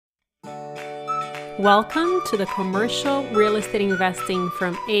Welcome to the Commercial Real Estate Investing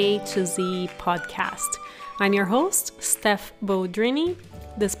from A to Z podcast. I'm your host, Steph Bodrini.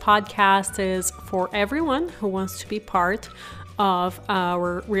 This podcast is for everyone who wants to be part of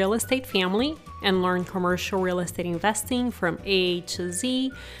our real estate family and learn commercial real estate investing from A to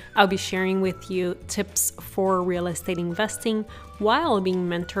Z. I'll be sharing with you tips for real estate investing while being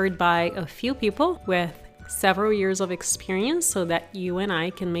mentored by a few people with several years of experience so that you and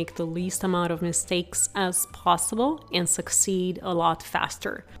I can make the least amount of mistakes as possible and succeed a lot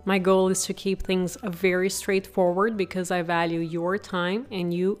faster. My goal is to keep things very straightforward because I value your time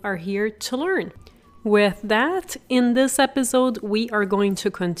and you are here to learn. With that, in this episode, we are going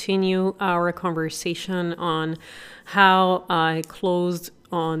to continue our conversation on how I closed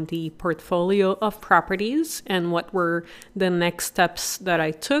on the portfolio of properties and what were the next steps that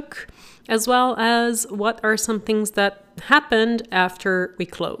I took, as well as what are some things that happened after we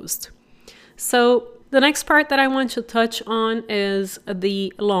closed. So the next part that I want to touch on is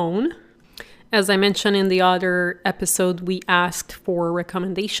the loan. As I mentioned in the other episode, we asked for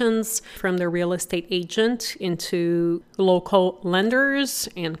recommendations from the real estate agent into local lenders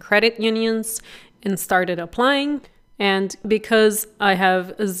and credit unions and started applying. And because I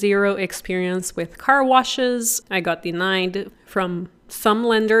have zero experience with car washes, I got denied from some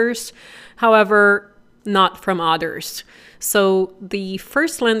lenders, however, not from others. So the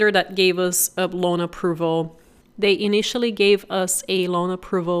first lender that gave us a loan approval, they initially gave us a loan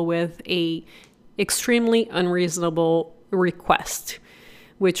approval with a extremely unreasonable request,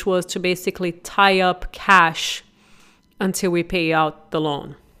 which was to basically tie up cash until we pay out the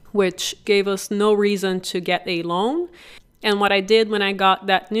loan, which gave us no reason to get a loan. And what I did when I got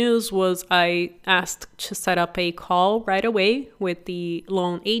that news was I asked to set up a call right away with the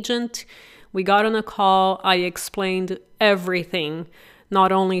loan agent. We got on a call. I explained everything,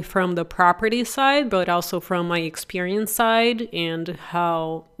 not only from the property side, but also from my experience side and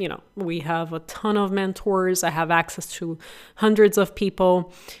how, we have a ton of mentors. I have access to hundreds of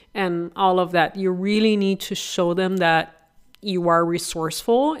people and all of that. You really need to show them that you are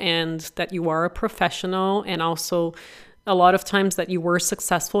resourceful and that you are a professional, and also a lot of times that you were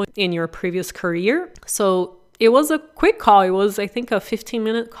successful in your previous career. So it was a quick call. It was, I think, a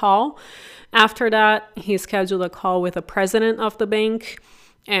 15-minute call. After that, he scheduled a call with the president of the bank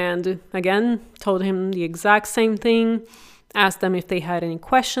and again, told him the exact same thing, asked them if they had any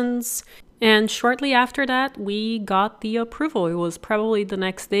questions. And shortly after that, we got the approval. It was probably the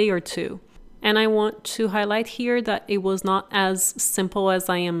next day or two. And I want to highlight here that it was not as simple as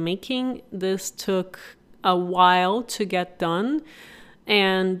I am making. This took a while to get done,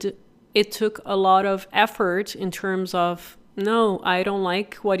 and it took a lot of effort in terms of, no, I don't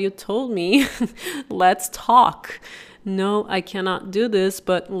like what you told me. Let's talk. No, I cannot do this,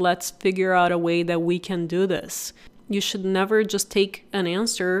 but let's figure out a way that we can do this. You should never just take an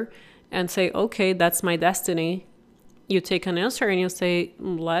answer and say, okay, that's my destiny. You take an answer and you say,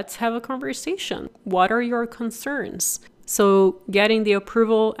 let's have a conversation. What are your concerns? So getting the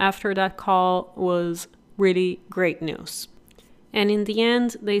approval after that call was really great news. And in the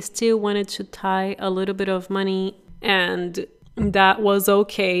end, they still wanted to tie a little bit of money, and that was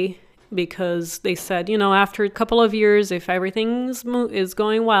okay because they said, after a couple of years, if everything is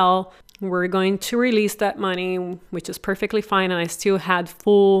going well, we're going to release that money, which is perfectly fine. And I still had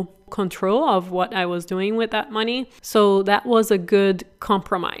full control of what I was doing with that money. So that was a good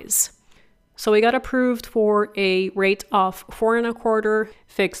compromise. So we got approved for a rate of 4.25%,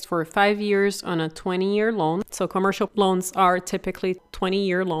 fixed for 5 years on a 20-year loan. So commercial loans are typically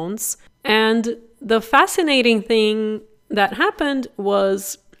 20-year loans. And the fascinating thing that happened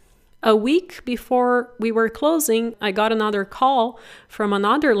was a week before we were closing, I got another call from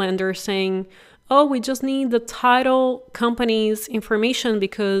another lender saying, oh, we just need the title company's information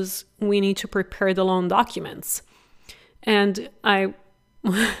because we need to prepare the loan documents. And I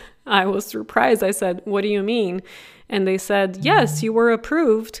was surprised. I said, what do you mean? And they said, yes, you were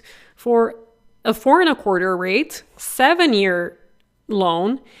approved for a 4.25% rate, 7-year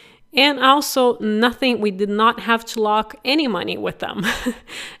loan, and also nothing. We did not have to lock any money with them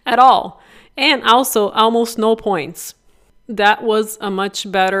at all. And also almost no points. That was a much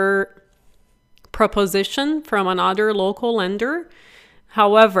better proposition from another local lender.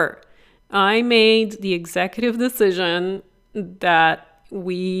 However, I made the executive decision that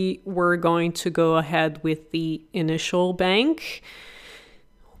we were going to go ahead with the initial bank.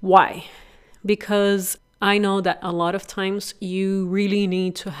 Why? Because I know that a lot of times you really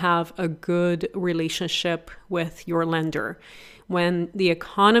need to have a good relationship with your lender. When the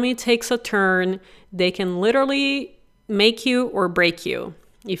economy takes a turn, they can literally make you or break you.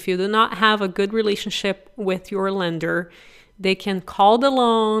 If you do not have a good relationship with your lender, they can call the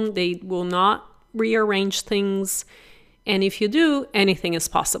loan, they will not rearrange things, and if you do, anything is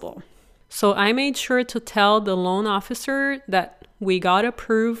possible. So I made sure to tell the loan officer that we got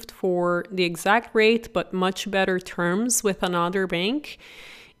approved for the exact rate, but much better terms with another bank.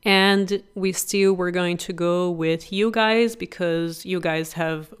 And we still were going to go with you guys because you guys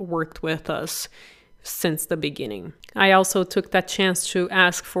have worked with us since the beginning. I also took that chance to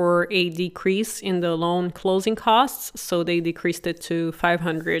ask for a decrease in the loan closing costs. So they decreased it to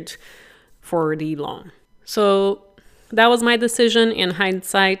 $500 for the loan. So that was my decision. In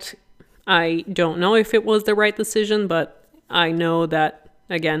hindsight, I don't know if it was the right decision, but I know that,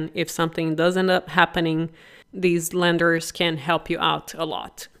 again, if something does end up happening, these lenders can help you out a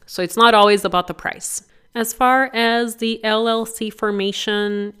lot. So it's not always about the price. As far as the LLC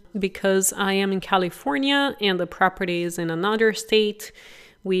formation, because I am in California and the property is in another state,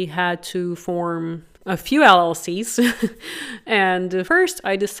 we had to form a few LLCs. And first,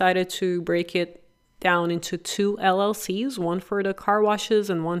 I decided to break it down into 2 LLCs, one for the car washes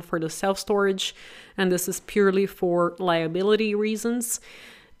and one for the self-storage. And this is purely for liability reasons.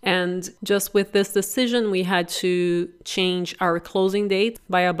 And just with this decision, we had to change our closing date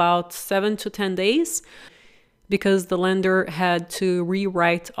by about 7 to 10 days because the lender had to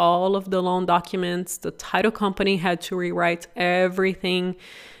rewrite all of the loan documents. The title company had to rewrite everything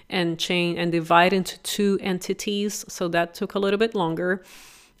and change and divide into 2 entities. So that took a little bit longer.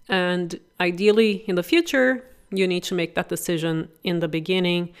 And ideally, in the future, you need to make that decision in the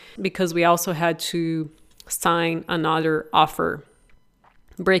beginning because we also had to sign another offer,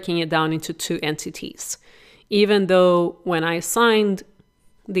 breaking it down into 2 entities. Even though when I signed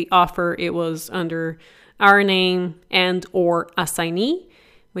the offer, it was under our name and or assignee,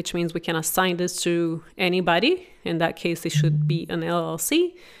 which means we can assign this to anybody. In that case, it should be an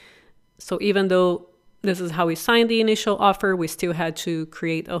LLC. So even though this is how we signed the initial offer, we still had to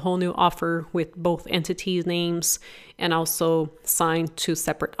create a whole new offer with both entities' names and also sign 2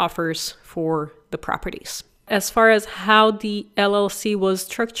 separate offers for the properties. As far as how the LLC was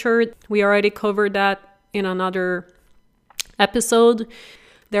structured, we already covered that in another episode.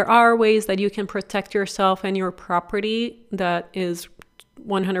 There are ways that you can protect yourself and your property that is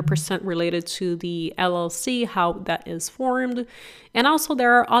 100% related to the LLC, how that is formed. And also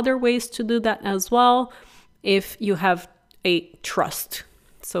there are other ways to do that as well if you have a trust.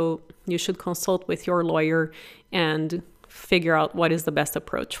 So you should consult with your lawyer and figure out what is the best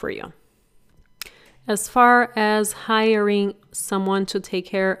approach for you. As far as hiring someone to take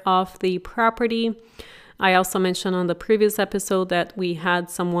care of the property, I also mentioned on the previous episode that we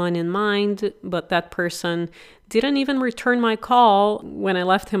had someone in mind, but that person didn't even return my call when I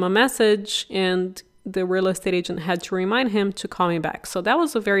left him a message, and the real estate agent had to remind him to call me back. So that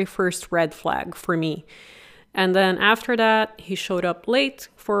was the very first red flag for me. And then after that, he showed up late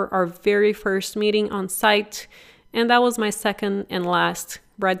for our very first meeting on site, and that was my second and last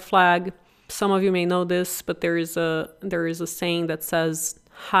red flag. Some of you may know this, but there is a saying that says,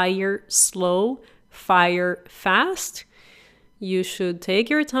 hire slow, fire fast. You should take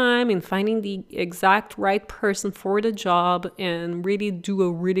your time in finding the exact right person for the job and really do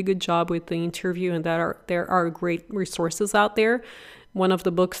a really good job with the interview. And there are great resources out there. One of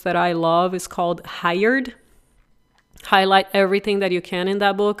the books that I love is called Hired. Highlight everything that you can in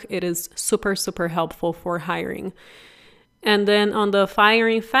that book. It is super, super helpful for hiring. And then on the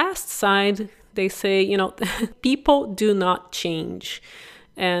firing fast side, they say, people do not change.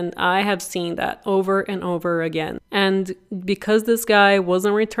 And I have seen that over and over again. And because this guy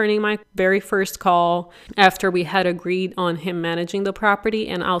wasn't returning my very first call after we had agreed on him managing the property,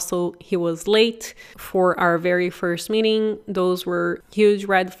 and also he was late for our very first meeting, those were huge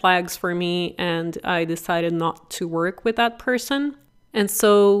red flags for me, and I decided not to work with that person. And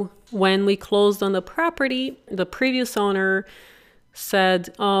so when we closed on the property, the previous owner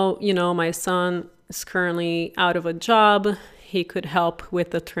said, my son is currently out of a job. He could help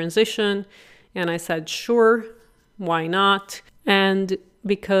with the transition. And I said, sure, why not? And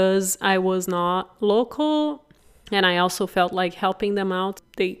because I was not local and I also felt like helping them out,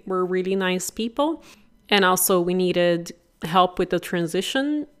 they were really nice people. And also we needed help with the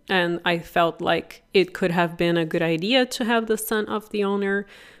transition. And I felt like it could have been a good idea to have the son of the owner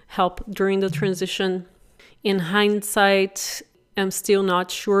help during the transition. In hindsight, I'm still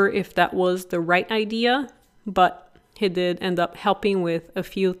not sure if that was the right idea, but he did end up helping with a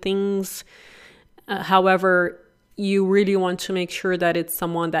few things. However, you really want to make sure that it's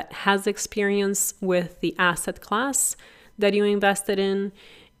someone that has experience with the asset class that you invested in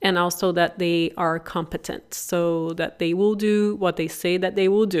and also that they are competent, so that they will do what they say that they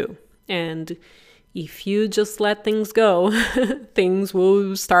will do. And if you just let things go, things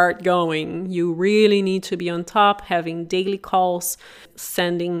will start going. You really need to be on top, having daily calls,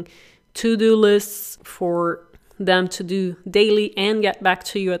 sending to-do lists for them to do daily and get back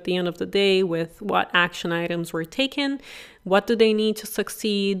to you at the end of the day with what action items were taken, what do they need to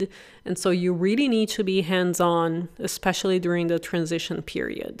succeed. And so you really need to be hands-on, especially during the transition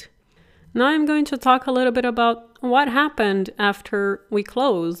period. Now I'm going to talk a little bit about what happened after we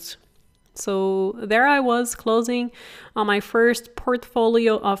closed. So there I was closing on my first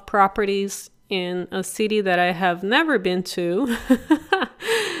portfolio of properties in a city that I have never been to.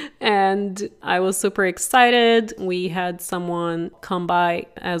 And I was super excited. We had someone come by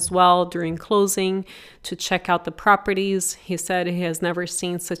as well during closing to check out the properties. He said he has never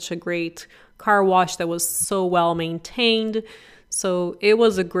seen such a great car wash that was so well maintained. So it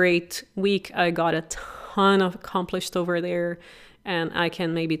was a great week. I got a ton of accomplished over there. And I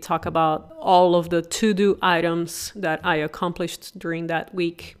can maybe talk about all of the to-do items that I accomplished during that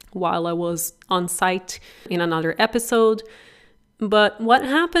week while I was on site in another episode. But what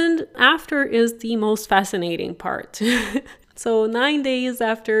happened after is the most fascinating part. So 9 days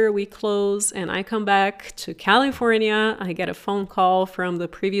after we close and I come back to California, I get a phone call from the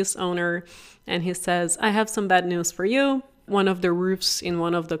previous owner and he says, I have some bad news for you. One of the roofs in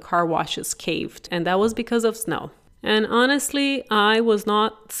one of the car washes caved, and that was because of snow. And honestly, I was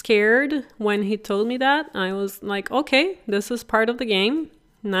not scared when he told me that. I was like, okay, this is part of the game.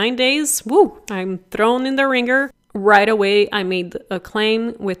 9 days, woo, I'm thrown in the ringer. Right away, I made a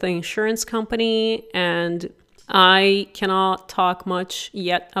claim with the insurance company, and I cannot talk much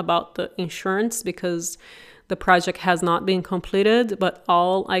yet about the insurance because the project has not been completed. But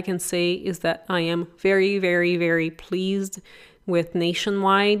all I can say is that I am very, very, very pleased with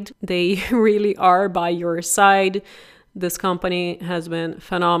Nationwide. They really are by your side. This company has been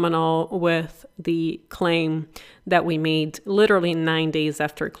phenomenal with the claim that we made literally 9 days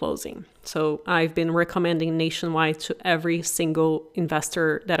after closing. So I've been recommending Nationwide to every single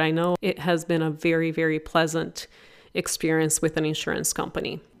investor that I know. It has been a very, very pleasant experience with an insurance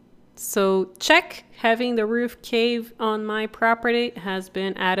company. So check, having the roof cave on my property has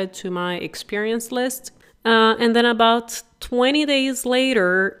been added to my experience list. And then about 20 days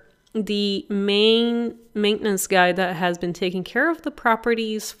later, the main maintenance guy that has been taking care of the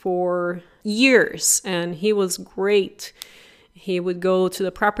properties for years, and he was great. He would go to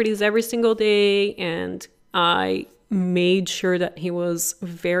the properties every single day, and I made sure that he was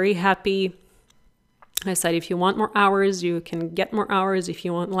very happy. I said, if you want more hours, you can get more hours. If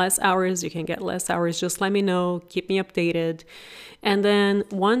you want less hours, you can get less hours. Just let me know. Keep me updated. And then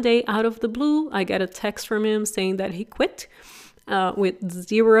one day out of the blue, I get a text from him saying that he quit with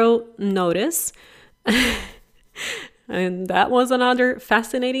zero notice. And that was another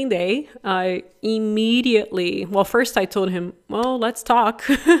fascinating day. I immediately, well, first I told him, well, let's talk.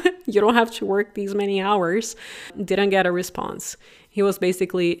 You don't have to work these many hours. Didn't get a response. He was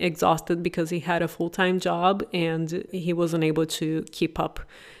basically exhausted because he had a full-time job and he wasn't able to keep up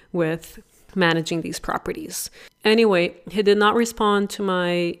with managing these properties. Anyway, he did not respond to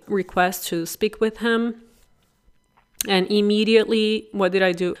my request to speak with him. And immediately, what did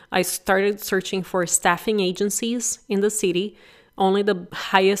I do? I started searching for staffing agencies in the city, only the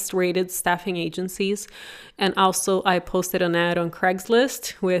highest rated staffing agencies. And also I posted an ad on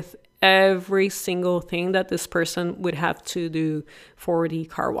Craigslist with every single thing that this person would have to do for the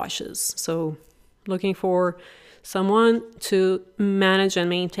car washes. So looking for someone to manage and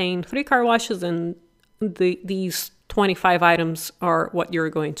maintain 3 car washes, and these 25 items are what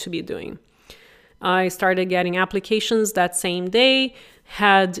you're going to be doing. I started getting applications that same day,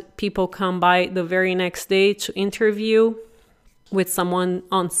 had people come by the very next day to interview with someone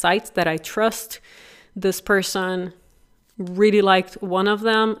on site that I trust. This person really liked one of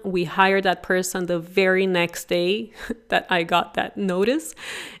them. We hired that person the very next day that I got that notice,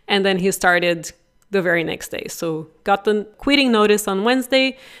 and then he started the very next day. So got the quitting notice on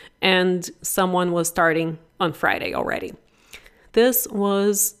Wednesday, and someone was starting on Friday already. This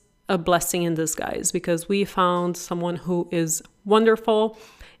was a blessing in disguise because we found someone who is wonderful,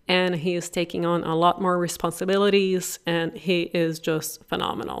 and he is taking on a lot more responsibilities, and he is just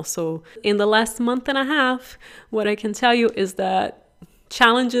phenomenal. So in the last month and a half, what I can tell you is that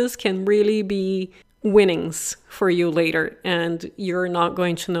challenges can really be winnings for you later, and you're not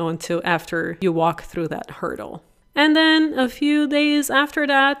going to know until after you walk through that hurdle. And then a few days after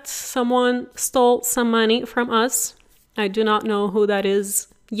that, someone stole some money from us. I do not know who that is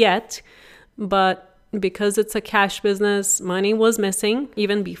yet, but because it's a cash business, money was missing.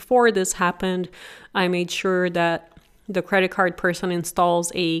 Even before this happened, I made sure that the credit card person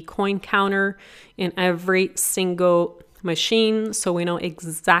installs a coin counter in every single machine so we know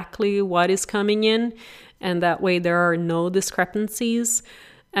exactly what is coming in, and that way there are no discrepancies.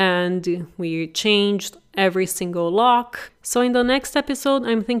 And we changed every single lock. So in the next episode,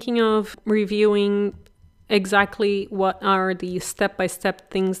 I'm thinking of reviewing exactly what are the step-by-step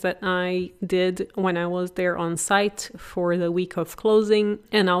things that I did when I was there on site for the week of closing,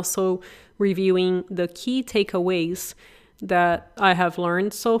 and also reviewing the key takeaways that I have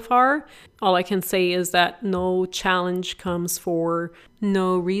learned so far. All I can say is that no challenge comes for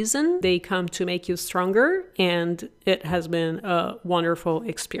no reason. They come to make you stronger, and it has been a wonderful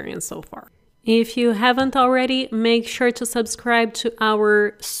experience so far. If you haven't already, make sure to subscribe to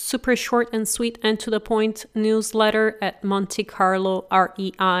our super short and sweet and to the point newsletter at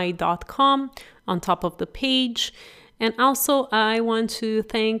montecarlorei.com on top of the page. And also, I want to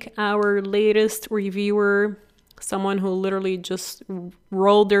thank our latest reviewer, someone who literally just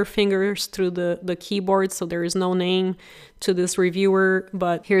rolled their fingers through the keyboard, so there is no name to this reviewer,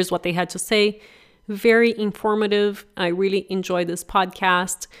 but here's what they had to say. Very informative. I really enjoy this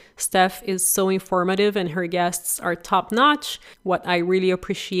podcast. Steph is so informative and her guests are top notch. What I really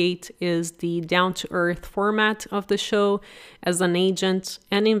appreciate is the down-to-earth format of the show. As an agent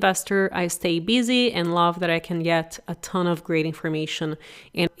and investor, I stay busy and love that I can get a ton of great information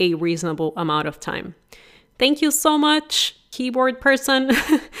in a reasonable amount of time. Thank you so much, keyboard person.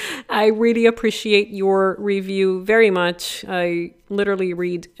 I really appreciate your review very much. I literally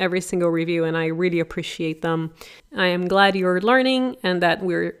read every single review and I really appreciate them. I am glad you're learning and that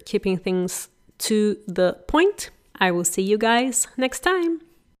we're keeping things to the point. I will see you guys next time.